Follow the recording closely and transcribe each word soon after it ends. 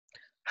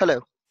Hello.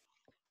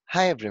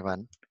 Hi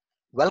everyone.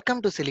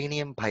 Welcome to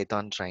Selenium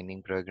Python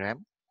training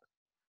program.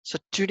 So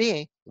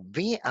today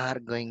we are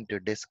going to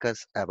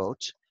discuss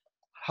about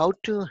how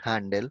to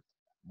handle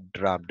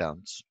drop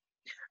downs.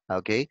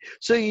 Okay.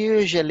 So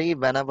usually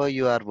whenever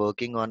you are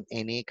working on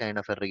any kind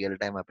of a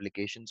real-time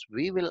applications,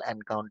 we will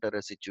encounter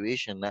a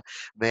situation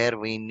where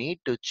we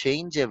need to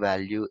change a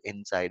value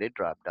inside a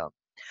drop down,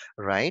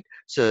 right?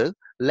 So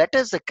let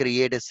us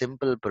create a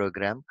simple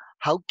program.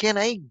 How can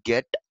I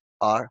get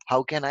or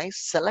how can I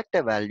select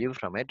a value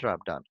from a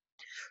drop down?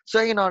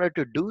 So in order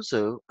to do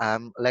so,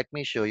 let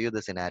me show you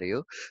the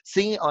scenario.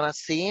 See, on a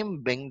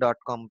same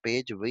bing.com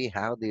page, we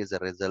have these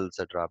results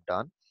drop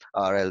down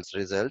or else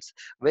results,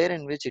 where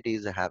in which it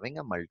is having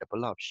a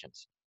multiple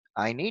options.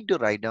 I need to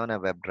write down a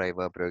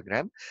WebDriver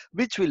program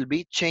which will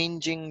be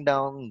changing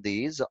down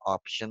these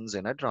options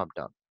in a drop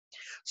down.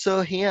 So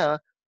here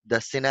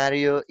the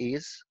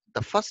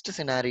first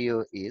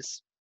scenario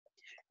is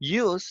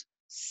use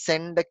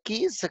send the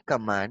keys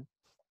command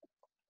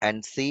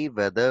and see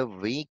whether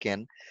we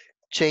can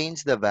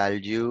change the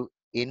value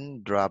in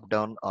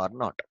dropdown or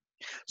not.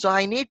 So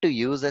I need to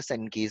use a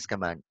send keys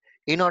command.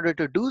 In order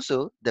to do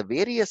so, the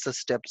various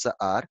steps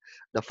are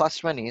the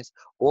first one is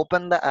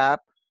open the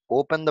app,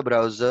 open the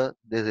browser.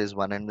 This is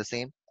one and the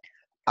same.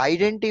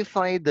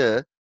 Identify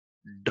the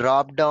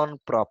dropdown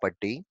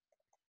property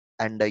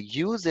and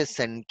use a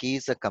send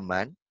keys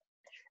command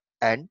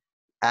and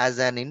as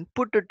an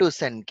input to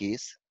send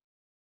keys,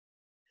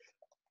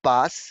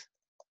 pass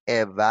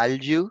a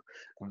value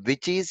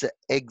which is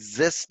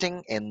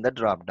existing in the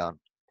dropdown.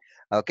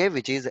 Okay,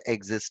 which is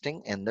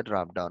existing in the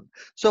drop down.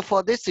 So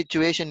for this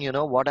situation,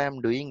 what I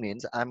am doing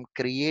means I'm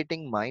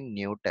creating my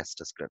new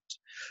test script.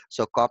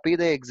 So copy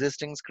the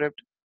existing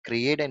script,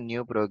 create a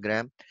new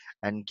program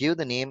and give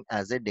the name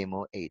as a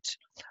demo 8.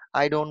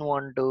 I don't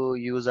want to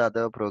use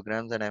other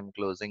programs and I'm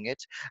closing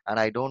it, and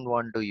I don't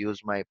want to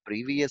use my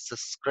previous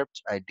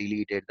script. I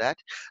deleted that.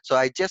 So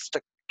I just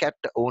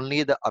kept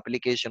only the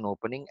application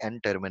opening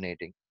and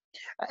terminating.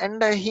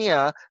 And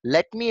here,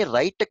 let me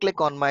right click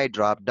on my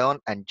drop down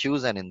and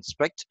choose an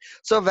inspect.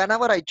 So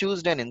whenever I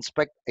choose an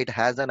inspect, it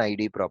has an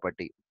ID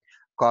property.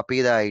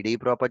 Copy the ID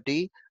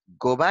property,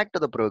 go back to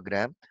the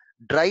program,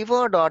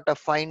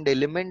 driver.find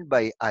element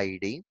by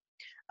ID,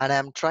 and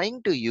I'm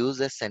trying to use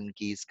a send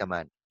keys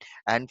command.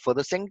 And for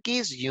the send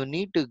keys, you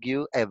need to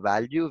give a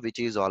value which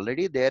is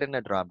already there in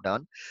a drop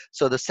down.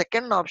 So the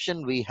second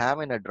option we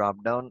have in a drop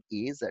down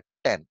is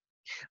 10.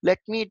 Let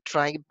me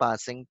try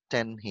passing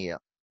 10 here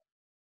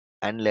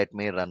and let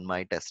me run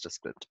my test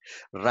script.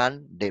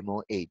 Run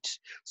demo 8.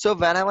 So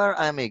whenever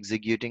I'm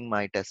executing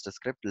my test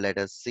script, let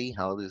us see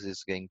how this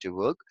is going to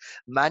work.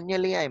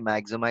 Manually, I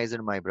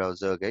maximized my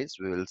browser, guys.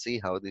 We will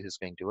see how this is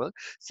going to work.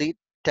 See,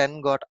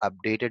 10 got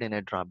updated in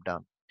a drop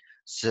down.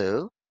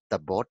 So the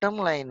bottom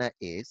line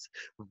is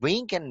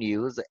we can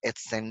use a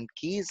send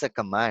keys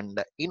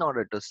command in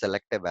order to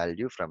select a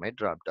value from a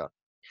drop down.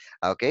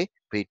 Okay,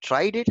 we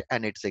tried it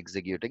and it's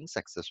executing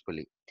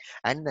successfully.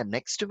 And the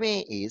next way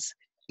is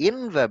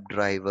in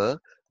WebDriver,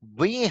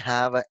 we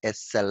have a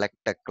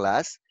selector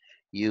class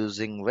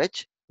using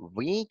which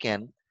we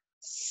can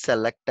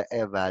select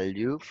a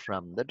value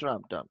from the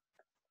dropdown.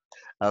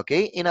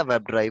 Okay, in a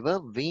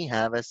WebDriver, we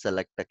have a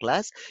selector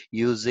class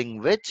using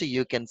which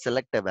you can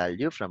select a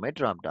value from a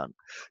dropdown.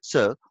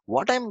 So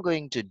what I'm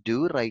going to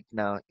do right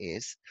now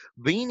is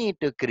we need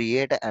to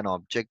create an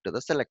object to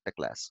the selector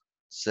class.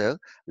 So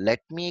let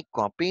me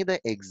copy the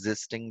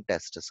existing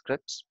test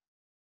scripts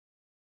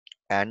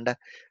and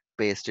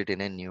paste it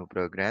in a new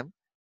program,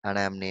 and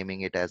I'm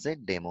naming it as a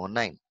demo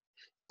 9.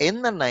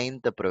 In the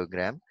ninth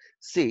program,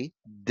 see,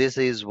 this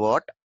is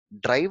what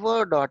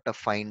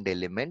driver.find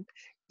element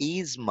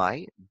is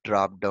my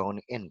drop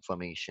down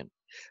information.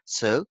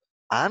 So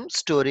I'm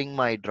storing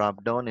my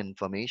drop down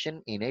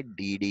information in a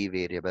dd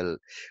variable.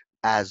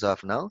 As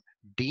of now,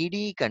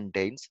 dd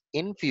contains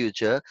in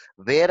future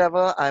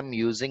wherever I'm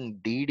using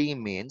dd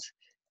means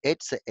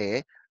it's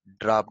a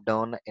drop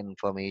down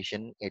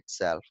information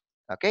itself.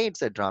 Okay,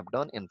 it's a drop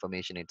down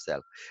information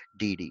itself,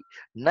 dd.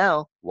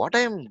 Now what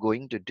I'm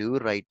going to do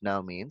right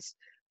now means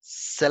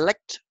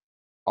select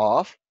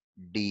of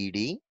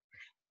dd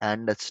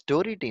and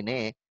store it in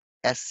a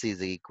s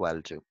is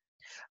equal to.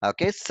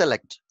 Okay,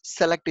 select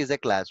is a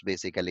class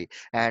basically,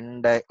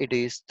 and it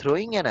is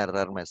throwing an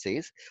error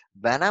message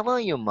whenever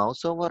you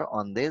mouse over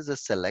on this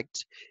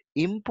select,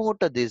 import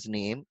this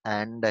name,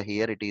 and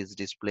here it is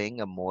displaying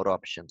more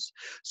options.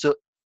 So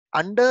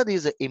under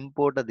this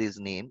import this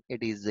name,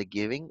 it is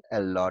giving a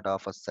lot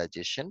of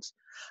suggestions.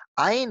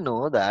 I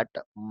know that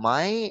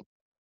my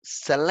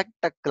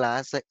select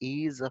class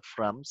is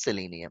from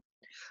Selenium.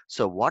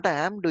 So what I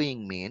am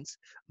doing means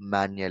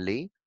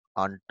manually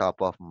on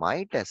top of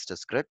my test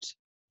scripts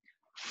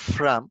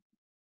from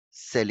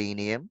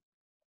Selenium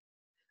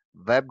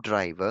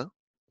WebDriver,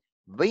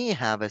 we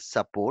have a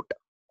support.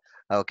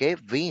 Okay,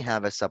 we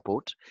have a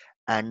support,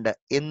 and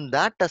in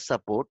that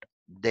support,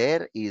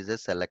 there is a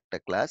selector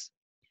class.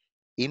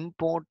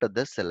 Import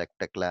the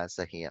selector class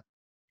here.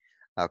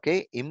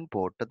 Okay,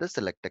 import the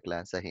selector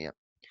class here.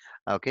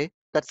 Okay,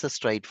 That's a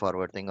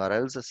straightforward thing, or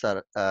else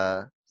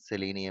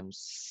Selenium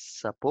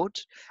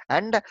support.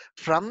 And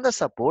from the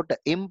support,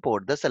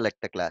 import the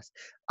selector class.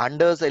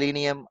 Under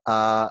Selenium,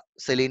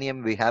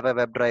 we have a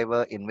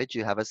WebDriver in which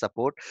you have a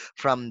support.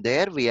 From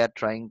there, we are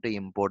trying to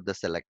import the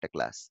selector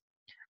class.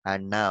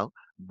 And now,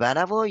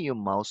 whenever you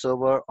mouse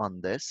over on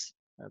this,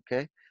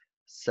 okay,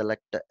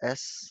 select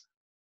S,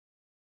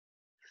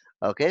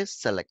 okay,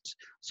 select.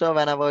 So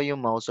whenever you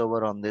mouse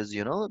over on this,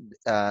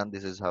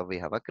 this is how we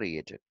have a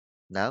created.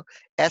 Now,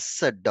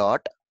 S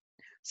dot.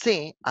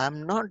 See,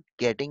 I'm not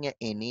getting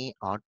any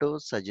auto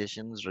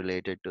suggestions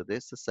related to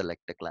this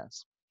select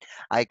class.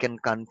 I can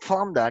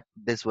confirm that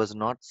this was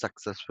not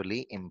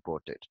successfully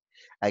imported.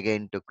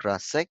 Again, to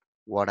cross-check,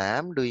 what I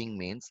am doing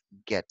means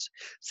get.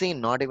 See,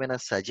 not even a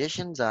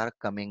suggestions are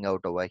coming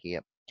out over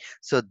here.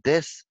 So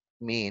this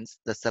means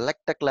the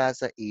selector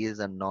class is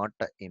not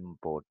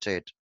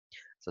imported.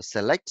 So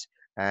select,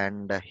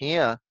 and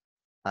here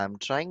I'm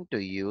trying to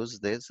use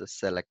this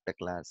selector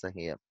class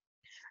here.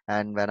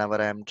 And whenever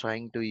I'm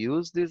trying to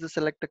use this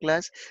selector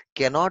class,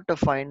 cannot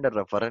find a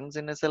reference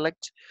in a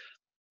select,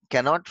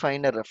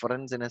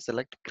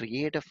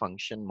 create a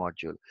function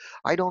module.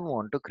 I don't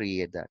want to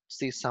create that.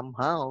 See,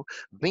 somehow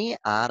we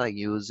are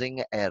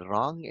using a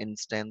wrong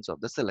instance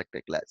of the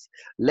selector class.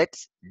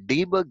 Let's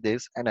debug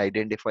this and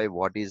identify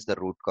what is the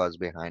root cause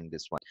behind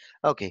this one.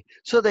 Okay,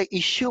 so the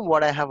issue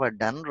what I have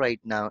done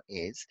right now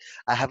is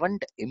I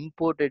haven't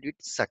imported it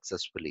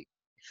successfully.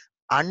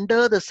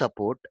 Under the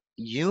support,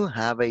 you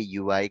have a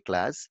UI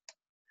class.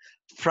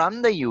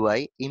 From the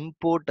UI,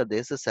 import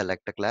this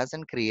select class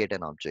and create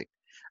an object.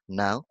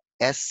 Now,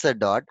 S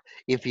dot,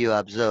 if you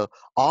observe,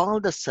 all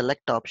the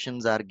select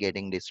options are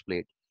getting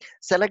displayed.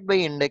 Select by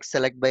index,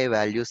 select by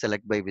value,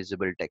 select by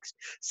visible text,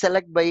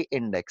 select by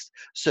index.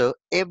 So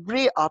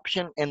every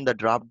option in the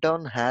drop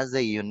down has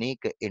a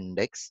unique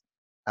index.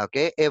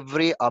 Okay,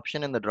 every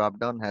option in the drop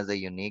down has a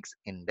unique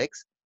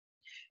index.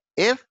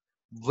 If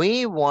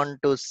we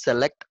want to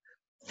select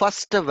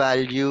first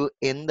value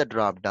in the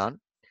drop down,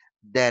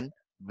 then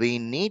we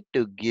need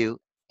to give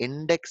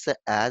index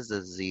as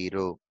a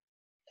 0.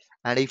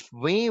 And if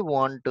we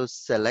want to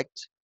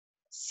select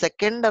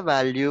second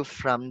value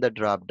from the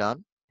drop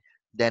down,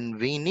 then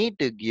we need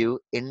to give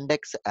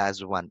index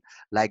as 1.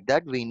 Like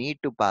that, we need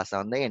to pass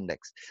on the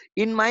index.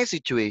 In my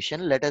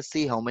situation, let us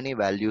see how many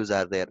values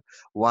are there.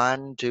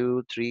 1,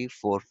 2, 3,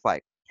 4,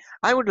 5.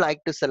 I would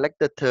like to select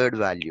the third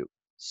value.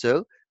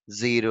 So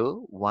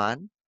 0,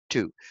 1,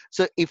 2.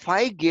 So if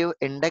I give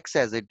index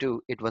as a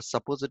 2, it was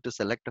supposed to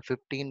select a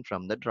 15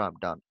 from the drop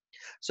down.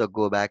 So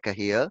go back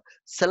here,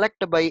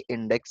 select by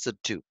index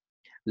 2.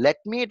 Let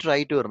me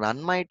try to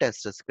run my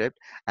test script,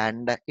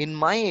 and in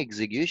my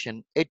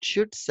execution, it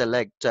should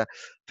select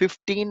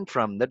 15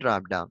 from the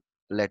drop down.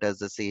 Let us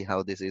see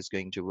how this is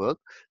going to work.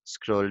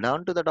 Scroll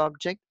down to that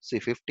object. See,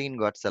 15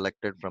 got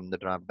selected from the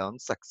drop down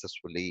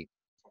successfully.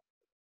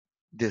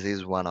 This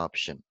is one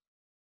option.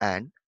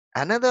 And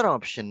another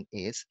option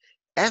is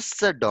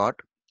S dot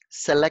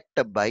select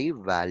by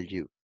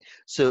value.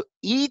 So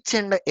each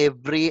and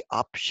every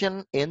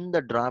option in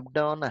the drop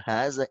down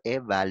has a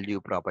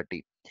value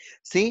property.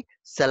 See,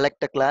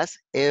 select a class.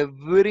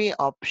 Every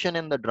option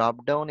in the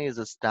drop down is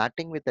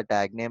starting with a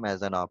tag name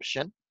as an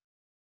option.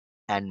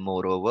 And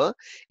moreover,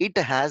 it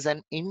has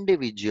an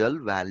individual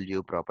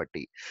value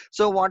property.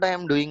 So what I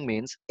am doing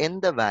means in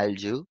the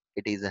value,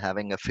 it is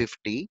having a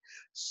 50.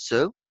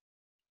 So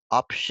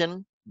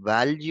option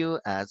value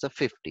as a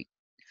 50.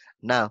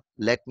 Now,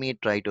 let me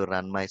try to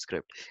run my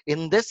script.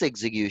 In this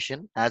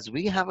execution, as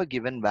we have a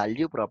given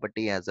value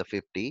property as a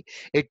 50,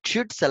 it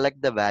should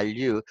select the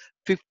value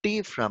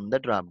 50 from the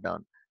dropdown.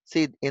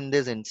 See, in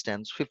this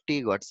instance,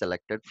 50 got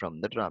selected from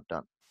the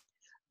dropdown.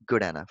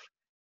 Good enough.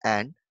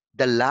 And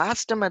the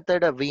last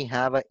method we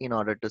have in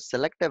order to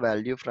select a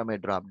value from a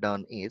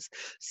dropdown is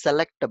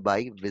select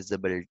by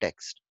visible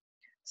text.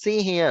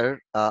 See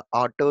here,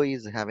 auto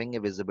is having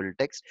a visible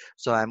text.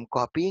 So I'm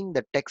copying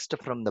the text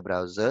from the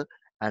browser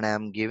and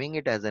I'm giving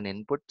it as an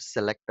input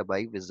select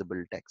by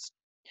visible text.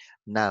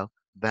 Now,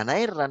 when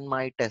I run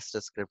my test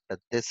script at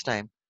this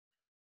time,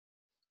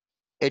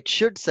 it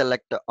should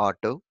select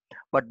auto.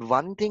 But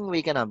one thing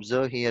we can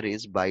observe here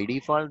is by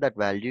default that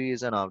value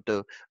is an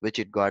auto which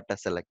it got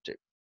selected.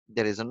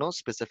 There is no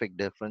specific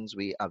difference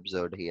we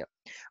observed here.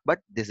 But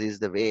this is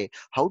the way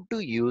how to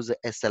use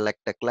a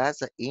selector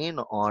class in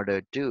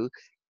order to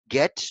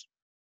get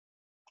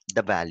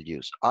the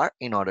values or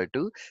in order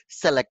to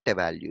select the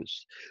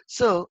values.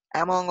 So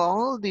among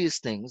all these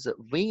things,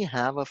 we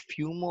have a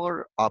few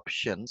more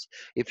options.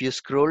 If you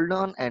scroll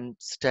down and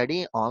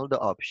study all the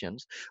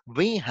options,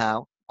 we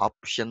have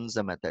options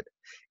method.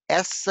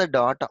 S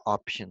dot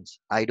options.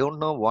 I don't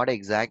know what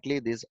exactly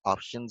this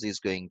options is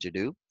going to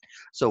do.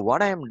 So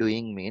what I am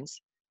doing means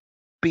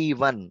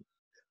P1.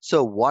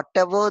 So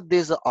whatever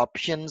this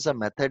options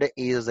method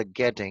is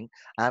getting,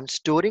 I'm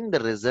storing the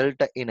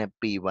result in a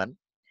P1,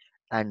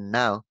 and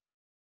now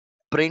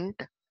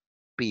print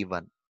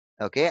P1.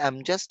 Okay,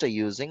 I'm just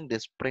using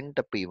this print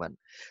p1.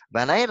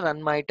 When I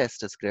run my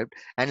test script,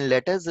 and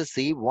let us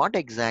see what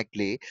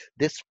exactly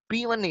this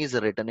p1 is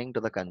returning to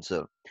the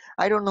console.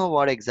 I don't know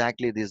what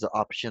exactly these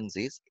options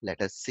is.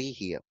 Let us see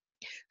here.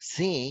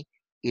 See,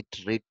 it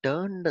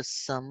returned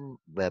some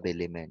web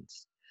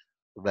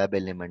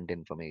element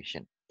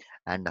information.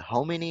 And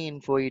how many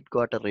info it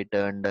got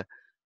returned?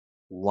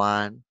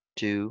 One,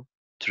 two,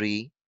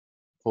 three,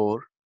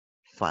 four,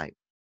 five.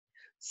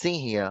 See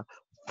here,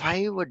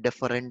 five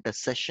different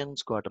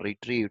sessions got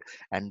retrieved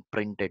and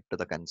printed to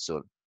the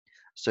console.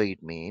 So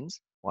it means,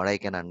 what I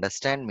can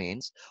understand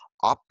means,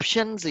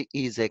 options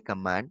is a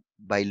command.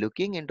 By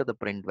looking into the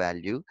print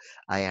value,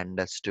 I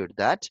understood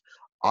that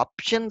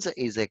options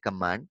is a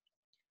command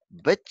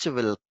which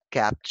will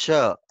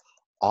capture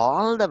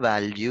all the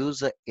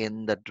values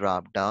in the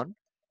drop down,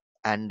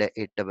 and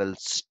it will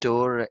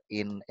store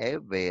in a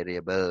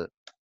variable.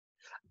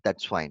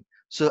 That's fine.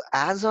 So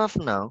as of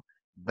now,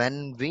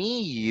 when we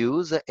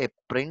use a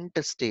print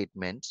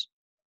statement,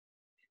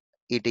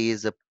 it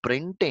is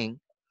printing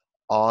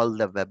all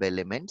the web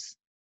elements.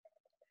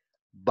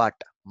 But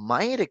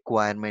my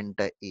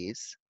requirement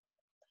is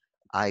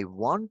I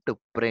want to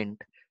print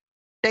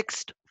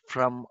text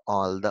from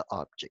all the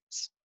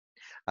objects.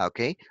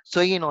 Okay.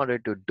 So in order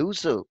to do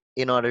so,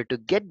 in order to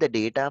get the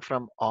data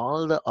from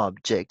all the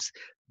objects,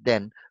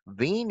 then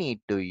we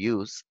need to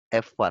use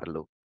a for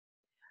loop.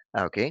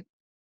 Okay.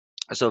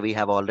 So we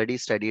have already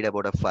studied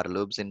about a for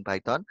loops in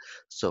Python.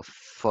 So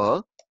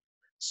for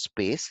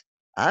space,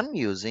 I'm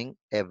using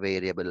a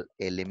variable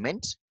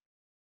elements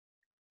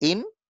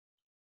in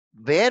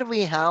where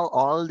we have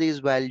all these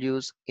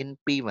values in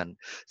P1.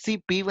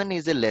 See, P1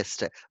 is a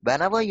list.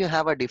 Whenever you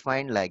have a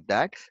defined like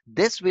that,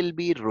 this will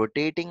be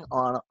rotating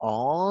on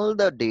all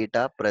the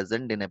data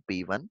present in a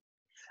P1.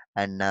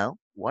 And now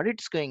what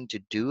it's going to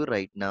do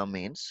right now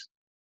means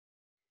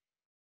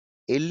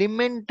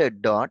element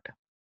dot,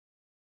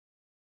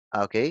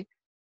 okay,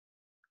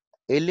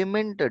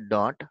 element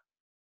dot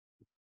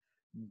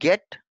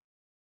get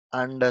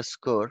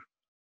underscore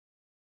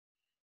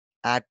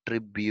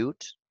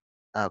attribute,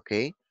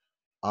 okay,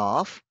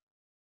 of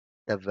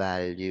the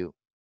value.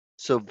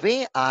 So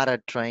we are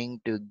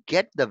trying to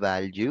get the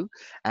value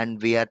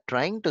and we are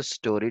trying to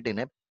store it in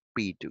a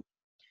P2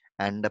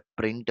 and a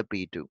print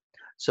P2.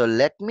 So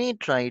let me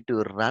try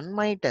to run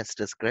my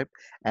test script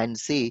and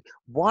see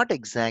what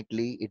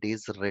exactly it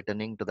is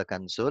returning to the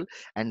console.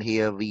 And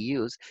here we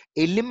use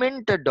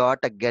element dot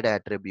get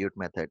attribute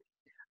method.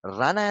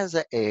 Run as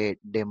a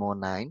demo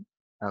 9.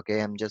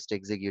 Okay, I'm just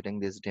executing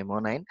this demo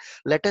 9.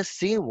 Let us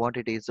see what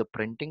it is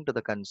printing to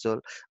the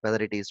console,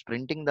 whether it is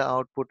printing the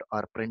output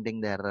or printing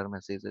the error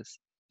messages.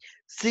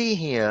 See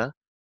here,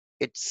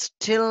 it's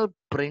still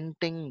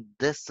printing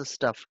this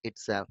stuff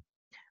itself,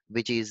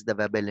 which is the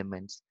web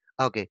elements.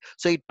 Okay,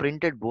 so it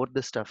printed both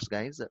the stuffs,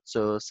 guys.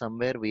 So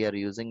somewhere we are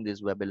using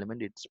this web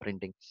element, it's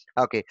printing.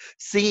 Okay,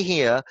 see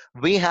here,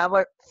 we have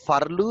a for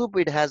loop,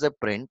 it has a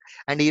print,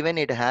 and even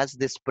it has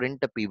this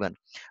print p1.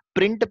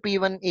 Print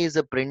p1 is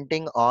a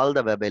printing all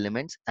the web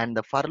elements, and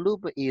the for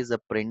loop is a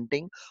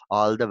printing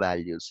all the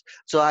values.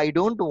 So I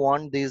don't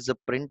want this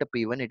print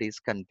p1, it is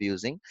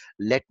confusing.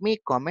 Let me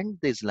comment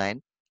this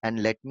line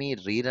and let me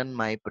rerun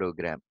my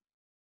program.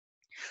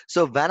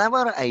 So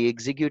whenever I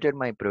executed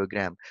my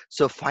program,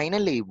 so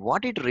finally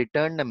what it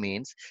returned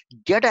means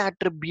get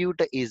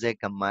attribute is a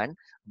command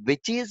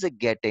which is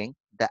getting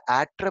the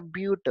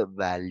attribute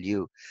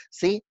value.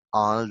 See,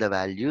 all the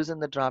values in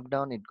the drop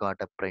down, it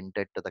got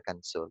printed to the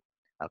console.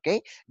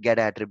 Okay, get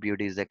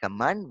attribute is a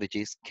command which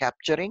is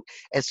capturing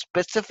a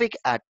specific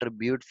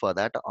attribute for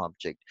that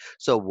object.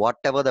 So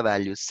whatever the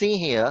value, see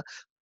here,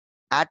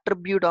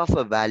 attribute of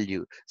a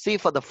value. See,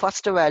 for the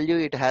first value,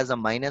 it has a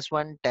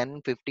 -1,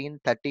 10, 15,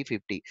 30,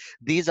 50.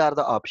 These are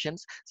the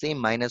options. See,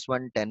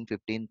 -1, 10,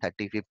 15,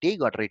 30, 50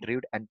 got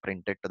retrieved and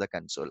printed to the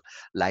console.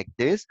 Like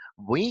this,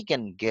 we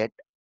can get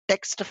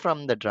text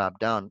from the drop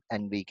down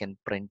and we can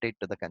print it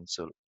to the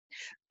console.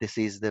 This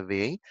is the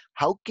way.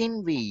 How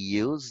can we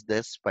use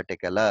this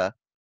particular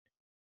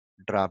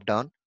drop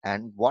down,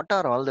 and what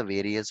are all the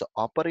various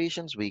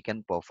operations we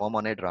can perform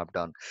on a drop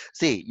down?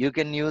 See, you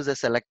can use a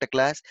select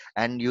class,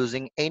 and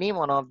using any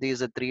one of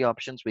these three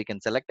options we can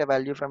select a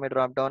value from a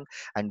drop down,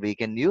 and we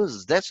can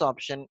use this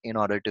option in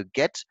order to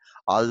get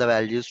all the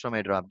values from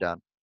a drop down.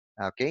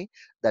 Okay,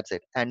 that's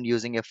it. And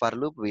using a for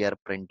loop we are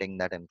printing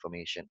that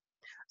information.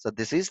 So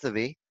this is the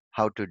way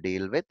how to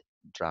deal with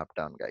drop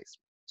down, guys.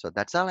 So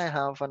that's all I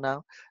have for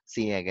now.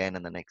 See you again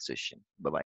in the next session. Bye bye.